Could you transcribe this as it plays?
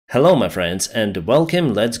Hello my friends and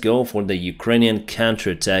welcome. Let's go for the Ukrainian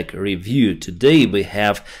counterattack review. Today we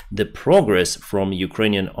have the progress from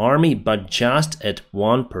Ukrainian army, but just at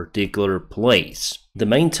one particular place. The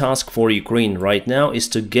main task for Ukraine right now is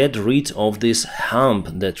to get rid of this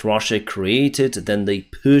hump that Russia created, then they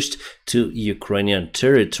pushed to Ukrainian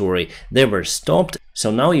territory. They were stopped,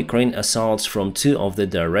 so now Ukraine assaults from two of the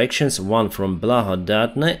directions, one from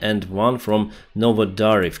Blagodatne and one from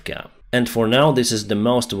Novodarivka. And for now, this is the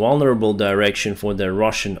most vulnerable direction for the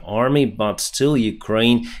Russian army, but still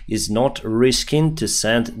Ukraine is not risking to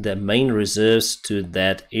send the main reserves to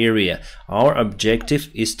that area. Our objective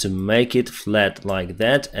is to make it flat like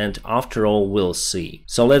that, and after all, we'll see.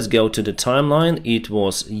 So let's go to the timeline. It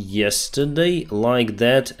was yesterday like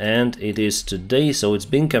that, and it is today. So it's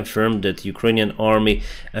been confirmed that Ukrainian army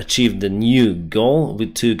achieved the new goal. We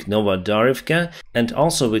took Novodarivka, and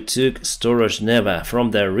also we took Storozhneva.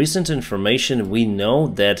 From the recent information, we know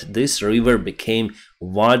that this river became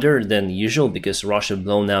wider than usual because Russia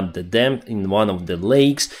blown up the dam in one of the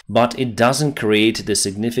lakes, but it doesn't create the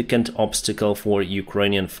significant obstacle for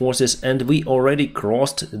Ukrainian forces, and we already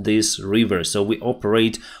crossed this river, so we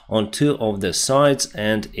operate on two of the sides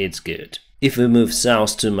and it's good. If we move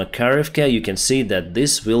south to Makarivka, you can see that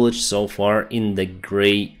this village so far in the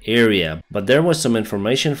gray area. But there was some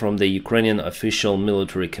information from the Ukrainian official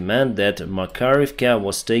military command that Makarivka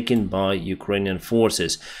was taken by Ukrainian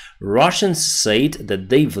forces. Russians said that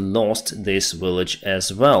they've lost this village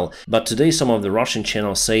as well, but today some of the Russian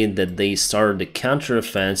channels say that they started a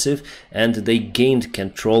counteroffensive and they gained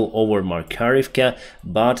control over Makarivka,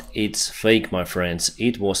 but it's fake, my friends.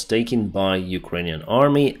 It was taken by Ukrainian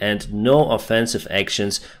army and no offensive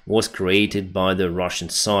actions was created by the Russian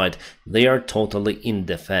side. They are totally in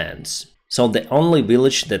defense. So the only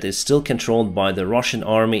village that is still controlled by the Russian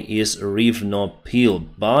army is Rivnopil,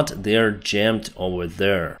 but they're jammed over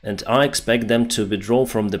there. And I expect them to withdraw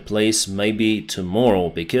from the place maybe tomorrow,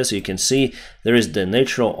 because you can see there is the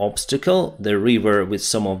natural obstacle, the river with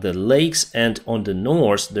some of the lakes, and on the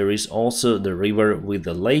north there is also the river with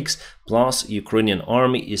the lakes, plus Ukrainian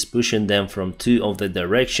army is pushing them from two of the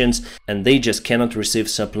directions and they just cannot receive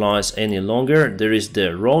supplies any longer. There is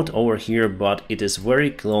the road over here, but it is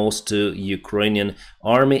very close to Ukrainian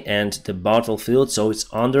army and the battlefield, so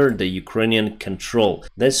it's under the Ukrainian control.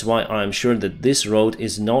 That's why I'm sure that this road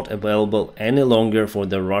is not available any longer for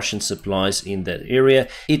the Russian supplies in that area.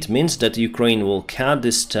 It means that Ukraine will cut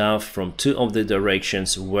this stuff from two of the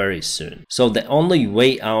directions very soon. So the only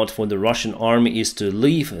way out for the Russian army is to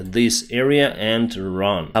leave this area and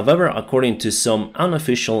run. However, according to some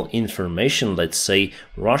unofficial information, let's say,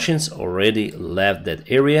 Russians already left that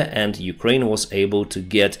area and Ukraine was able to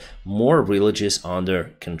get more villages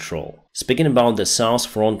under control. Speaking about the south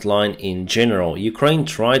front line in general, Ukraine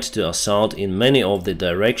tried to assault in many of the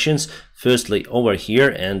directions. Firstly over here,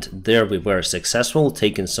 and there we were successful,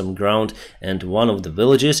 taking some ground and one of the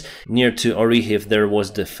villages. Near to Orihiv there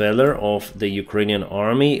was the failure of the Ukrainian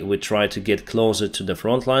army. We tried to get closer to the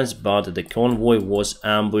front lines, but the convoy was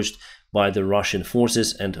ambushed by the Russian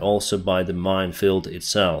forces and also by the minefield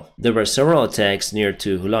itself. There were several attacks near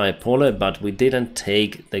to Hulaya Pole, but we didn't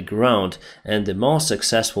take the ground, and the most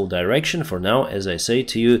successful direction for now, as I say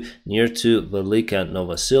to you, near to Velika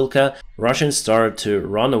Novosilka. Russians started to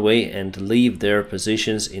run away and leave their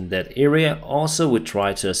positions in that area. Also, we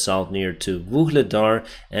tried to assault near to Vuhledar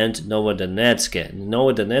and Novodonetsk. In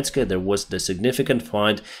Novodonetsk there was the significant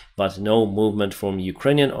fight, but no movement from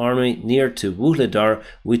Ukrainian army. Near to Vuhledar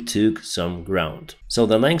we took some ground. So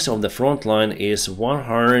the length of the front line is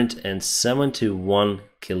 171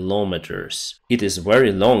 kilometers. It is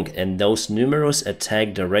very long, and those numerous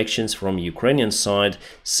attack directions from Ukrainian side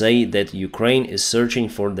say that Ukraine is searching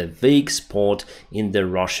for the weak spot in the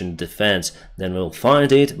Russian defense. Then we'll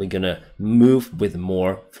find it, we're gonna move with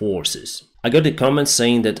more forces. I got a comment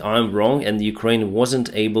saying that I'm wrong and Ukraine wasn't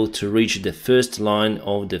able to reach the first line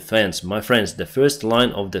of defense. My friends, the first line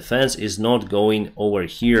of defense is not going over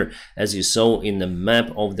here, as you saw in the map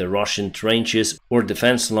of the Russian trenches or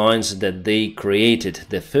defense lines that they created.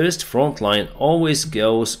 The first front line always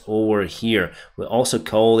goes over here. We also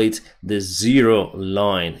call it the zero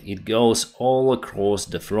line. It goes all across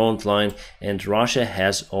the front line, and Russia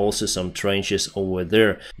has also some trenches over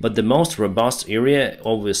there. But the most robust area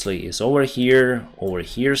obviously is over here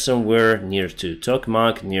somewhere, near to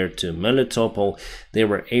Tokmak, near to Melitopol. They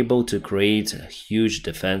were able to create huge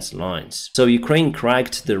defense lines. So Ukraine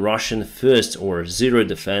cracked the Russian first or zero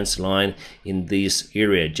defense line in this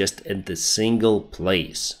area, just at the single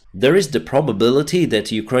place. There is the probability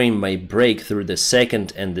that Ukraine may break through the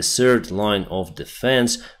second and the third line of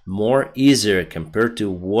defense more easier compared to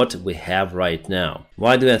what we have right now.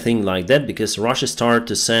 Why do I think like that? Because Russia started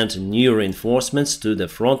to send new reinforcements to the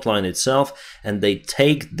front line itself, and they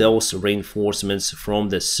take those reinforcements from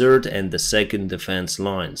the third and the second defense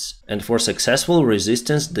lines. And for successful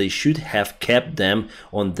resistance, they should have kept them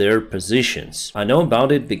on their positions. I know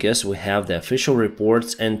about it because we have the official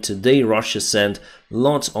reports, and today Russia sent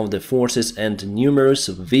lots of the forces and numerous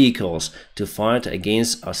vehicles to fight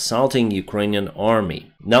against assaulting Ukrainian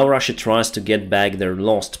army. Now Russia tries to get back their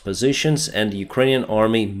lost positions, and Ukrainian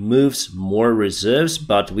army moves more reserves,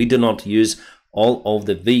 but we do not use all of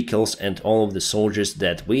the vehicles and all of the soldiers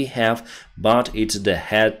that we have, but it's the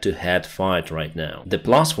head-to-head fight right now. The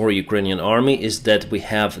plus for Ukrainian army is that we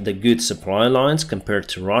have the good supply lines compared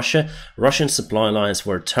to Russia. Russian supply lines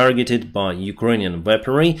were targeted by Ukrainian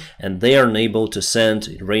weaponry, and they are unable to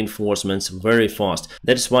send reinforcements very fast.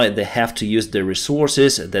 That's why they have to use the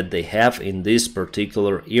resources that they have in this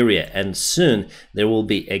particular area, and soon they will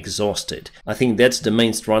be exhausted. I think that's the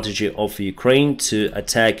main strategy of Ukraine, to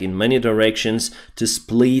attack in many directions, to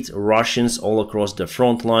split Russians all across the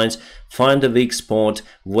front lines, find a weak spot,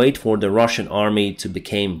 wait for the Russian army to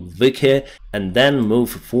become weaker, and then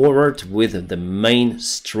move forward with the main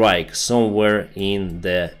strike somewhere in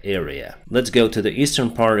the area. Let's go to the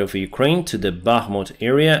eastern part of Ukraine, to the Bakhmut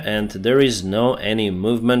area, and there is no any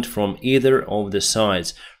movement from either of the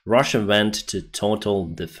sides. Russia went to total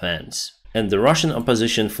defense. And the Russian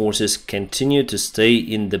opposition forces continue to stay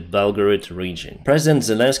in the Belgorod region. President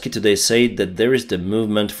Zelensky today said that there is the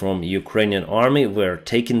movement from Ukrainian army. We're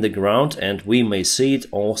taking the ground, and we may see it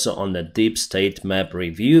also on the deep state map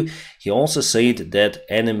review. He also said that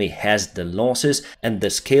enemy has the losses, and the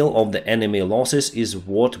scale of the enemy losses is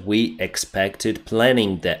what we expected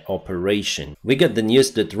planning the operation. We got the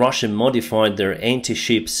news that Russia modified their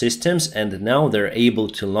anti-ship systems, and now they're able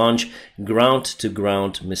to launch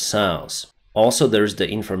ground-to-ground missiles. Also, there's the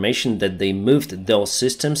information that they moved those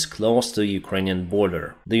systems close to the Ukrainian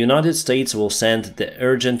border. The United States will send the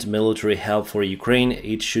urgent military help for Ukraine.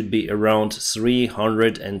 It should be around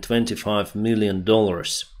 $325 million.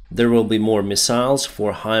 There will be more missiles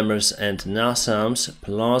for HIMARS and NASAMS,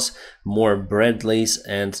 plus more Bradleys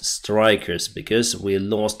and Strikers, because we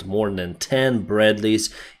lost more than 10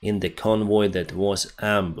 Bradleys in the convoy that was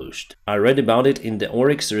ambushed. I read about it in the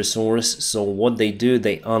Oryx resource. So what they do,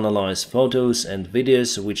 they analyze photos and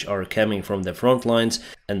videos which are coming from the front lines,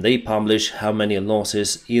 and they publish how many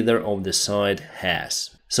losses either of the side has.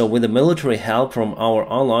 So with the military help from our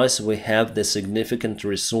allies, we have the significant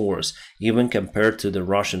resource, even compared to the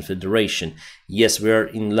Russian Federation. Yes, we are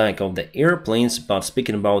in lack of the airplanes, but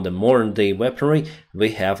speaking about the modern day weaponry,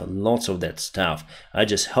 we have lots of that stuff. I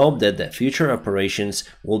just hope that the future operations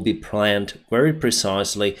will be planned very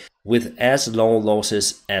precisely, with as low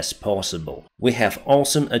losses as possible. We have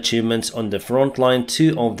awesome achievements on the front line.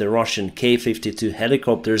 2 of the Russian K-52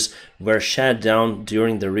 helicopters were shot down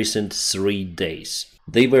during the recent 3 days.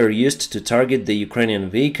 They were used to target the Ukrainian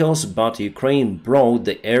vehicles, but Ukraine brought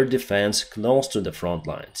the air defense close to the front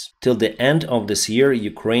lines. Till the end of this year,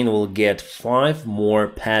 Ukraine will get 5 more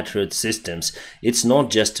Patriot systems. It's not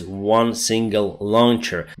just one single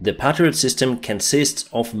launcher. The Patriot system consists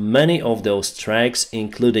of many of those tracks,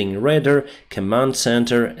 including radar, command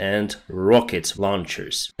center, and rocket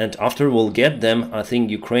launchers. And after we'll get them, I think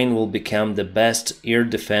Ukraine will become the best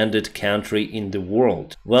air-defended country in the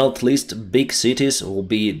world. Well, at least big cities will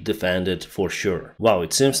be defended for sure. Wow,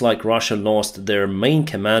 it seems like Russia lost their main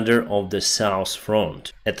commander of the South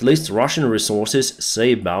Front. At least Russian resources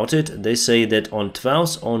say about it. They say that on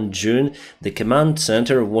 12th on June, the command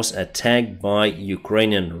center was attacked by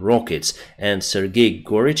Ukrainian rockets, and Sergei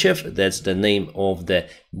Gorychev, that's the name of the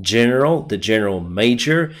general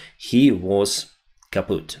major, he was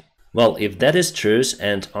kaput. Well, if that is true,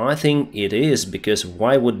 and I think it is, because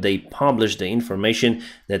why would they publish the information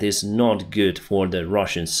that is not good for the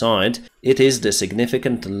Russian side? It is the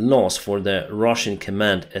significant loss for the Russian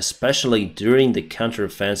command, especially during the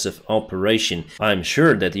counteroffensive operation. I'm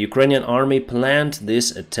sure that the Ukrainian army planned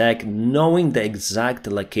this attack knowing the exact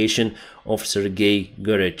location of Sergei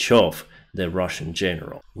Gorychev, the Russian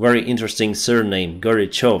general. Very interesting surname,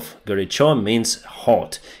 Gorychev. Gorychev means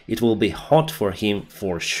hot. It will be hot for him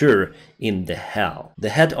for sure in the hell. The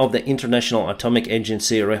head of the International Atomic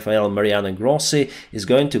Agency, Rafael Mariano Grossi, is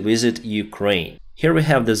going to visit Ukraine. Here we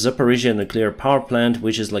have the Zaporizhia nuclear power plant,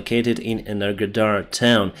 which is located in Energodar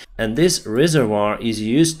town, and this reservoir is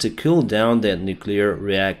used to cool down the nuclear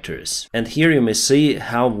reactors. And here you may see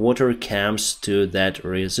how water comes to that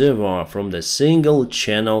reservoir from the single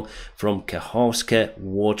channel from Kakhovska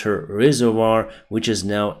water reservoir, which is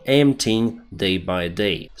now emptying day by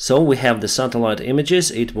day. So we have the satellite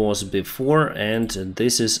images. It was before and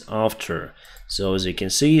this is after. So as you can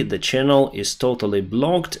see, the channel is totally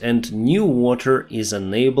blocked and new water is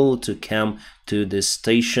unable to come to the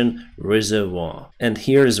station reservoir. And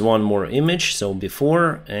here is one more image, so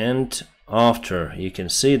before and after. You can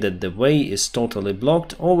see that the way is totally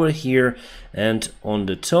blocked over here and on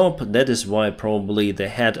the top. That is why probably the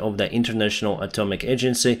head of the International Atomic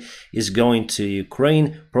Agency is going to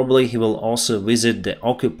Ukraine. Probably he will also visit the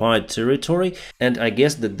occupied territory, and I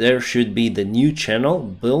guess that there should be the new channel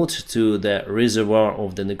built to the reservoir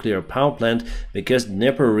of the nuclear power plant, because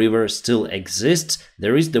Dnieper River still exists.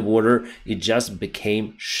 There is the water, it just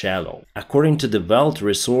became shallow. According to the Welt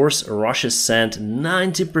resource, Russia sent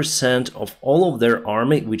 90% of all of their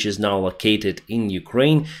army, which is now located in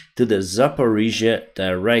Ukraine, to the Zaporizhia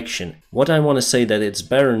direction. What I want to say that it's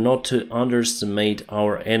better not to underestimate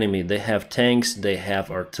our enemy. They have tanks, they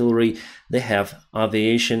have artillery, they have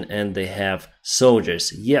aviation, and they have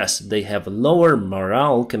soldiers. Yes, they have lower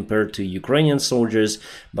morale compared to Ukrainian soldiers,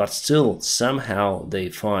 but still somehow they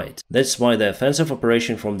fight. That's why the offensive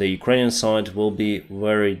operation from the Ukrainian side will be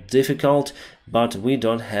very difficult, but we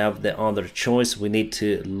don't have the other choice. We need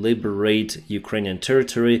to liberate Ukrainian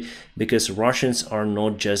territory, because Russians are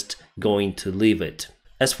not just going to leave it.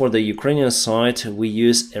 As for the Ukrainian side, we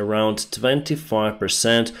use around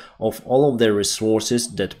 25% of all of the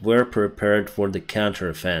resources that were prepared for the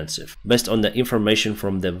counteroffensive, based on the information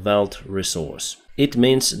from the Welt resource. It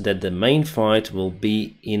means that the main fight will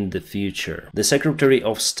be in the future. The Secretary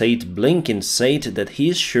of State Blinken said that he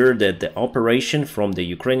is sure that the operation from the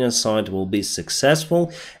Ukrainian side will be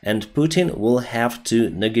successful and Putin will have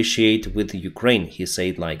to negotiate with Ukraine. He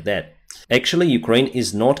said like that. Actually, Ukraine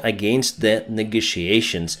is not against the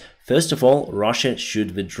negotiations. First of all, Russia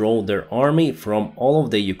should withdraw their army from all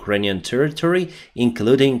of the Ukrainian territory,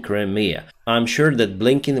 including Crimea. I'm sure that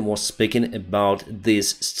Blinken was speaking about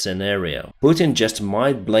this scenario. Putin just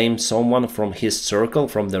might blame someone from his circle,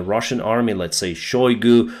 from the Russian army, let's say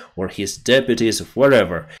Shoigu or his deputies,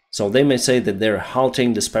 wherever. So they may say that they're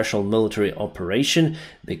halting the special military operation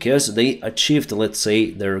because they achieved, let's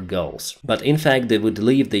say, their goals. But in fact, they would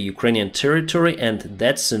leave the Ukrainian territory, and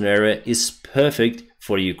that scenario is perfect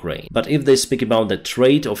for Ukraine. But if they speak about the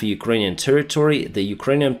trade of Ukrainian territory, the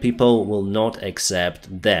Ukrainian people will not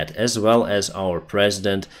accept that, as well as our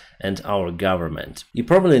president and our government. You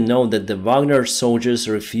probably know that the Wagner soldiers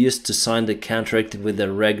refused to sign the contract with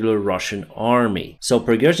the regular Russian army. So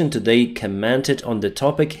Prigozhin today commented on the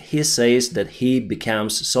topic. He says that he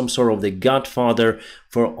becomes some sort of the godfather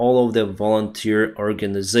for all of the volunteer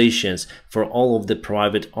organizations, for all of the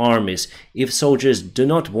private armies. If soldiers do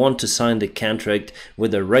not want to sign the contract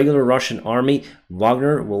with the regular Russian army,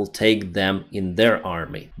 Wagner will take them in their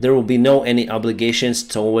army. There will be no any obligations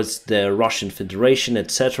towards the Russian Federation,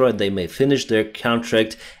 etc. They may finish their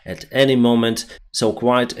contract at any moment. So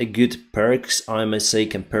quite a good perks, I must say,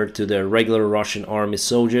 compared to the regular Russian army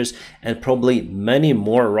soldiers, and probably many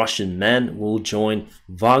more Russian men will join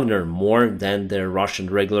Wagner more than the Russian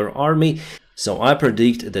regular army. So I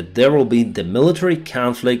predict that there will be the military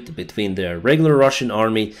conflict between the regular Russian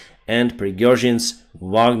army and Prigozhin's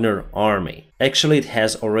Wagner army. Actually, it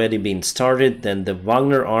has already been started. Then the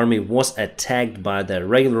Wagner army was attacked by the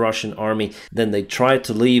regular Russian army. Then they tried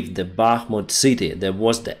to leave the Bakhmut city. There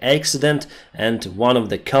was the accident and one of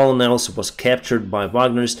the colonels was captured by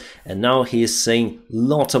Wagners, and now he is saying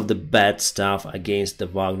lots of the bad stuff against the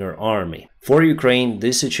Wagner army. For Ukraine,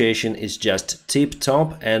 this situation is just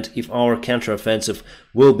tip-top, and if our counteroffensive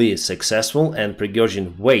will be successful, and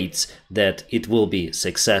Prigozhin waits that it will be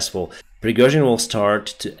successful, Prigozhin will start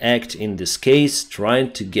to act in this case,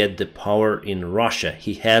 trying to get the power in Russia.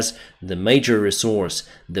 He has the major resource,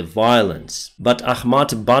 the violence. But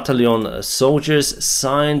Akhmat battalion soldiers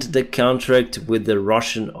signed the contract with the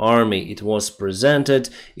Russian army. It was presented,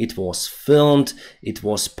 it was filmed, it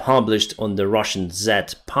was published on the Russian Z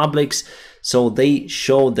publics. So they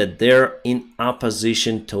show that they're in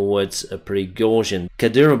opposition towards Prigozhin.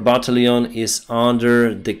 Kadyrov battalion is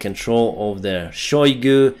under the control of the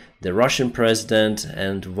Shoigu, the Russian president,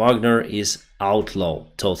 and Wagner is outlaw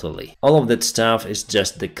totally. All of that stuff is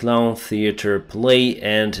just the clown theater play,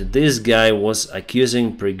 and this guy was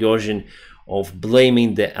accusing Prigozhin of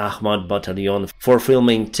blaming the Ahmad battalion for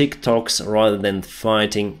filming TikToks rather than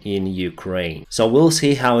fighting in Ukraine. So we'll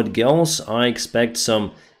see how it goes. I expect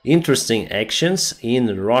some interesting actions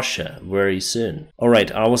in Russia very soon.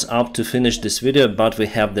 Alright, I was up to finish this video, but we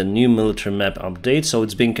have the new military map update. So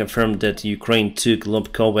it's been confirmed that Ukraine took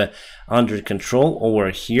Lobkova under control over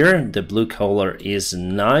here. The blue color is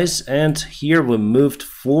nice, and here we moved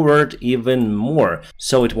forward even more.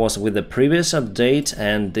 So it was with the previous update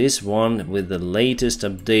and this one with the latest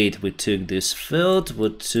update. We took this field, we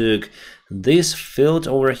took this field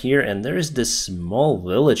over here, and there is this small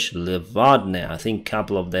village Levadne. I think a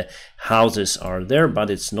couple of the houses are there, but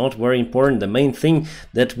it's not very important. The main thing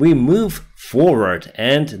that we move forward,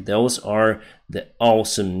 and those are the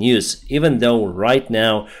awesome news. Even though right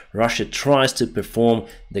now Russia tries to perform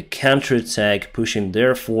the counterattack, pushing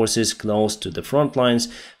their forces close to the front lines,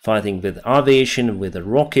 fighting with aviation, with the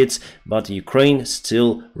rockets, but Ukraine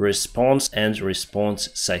still responds and responds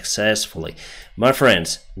successfully. My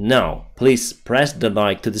friends, now please press the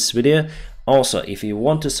like to this video. Also, if you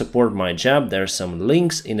want to support my job, there are some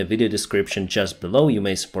links in the video description just below. You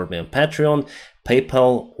may support me on Patreon,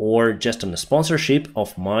 PayPal, or just on the sponsorship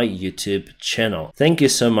of my YouTube channel. Thank you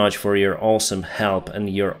so much for your awesome help and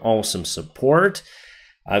your awesome support.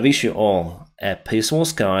 I wish you all a peaceful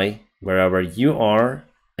sky wherever you are,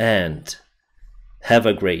 and have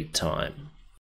a great time.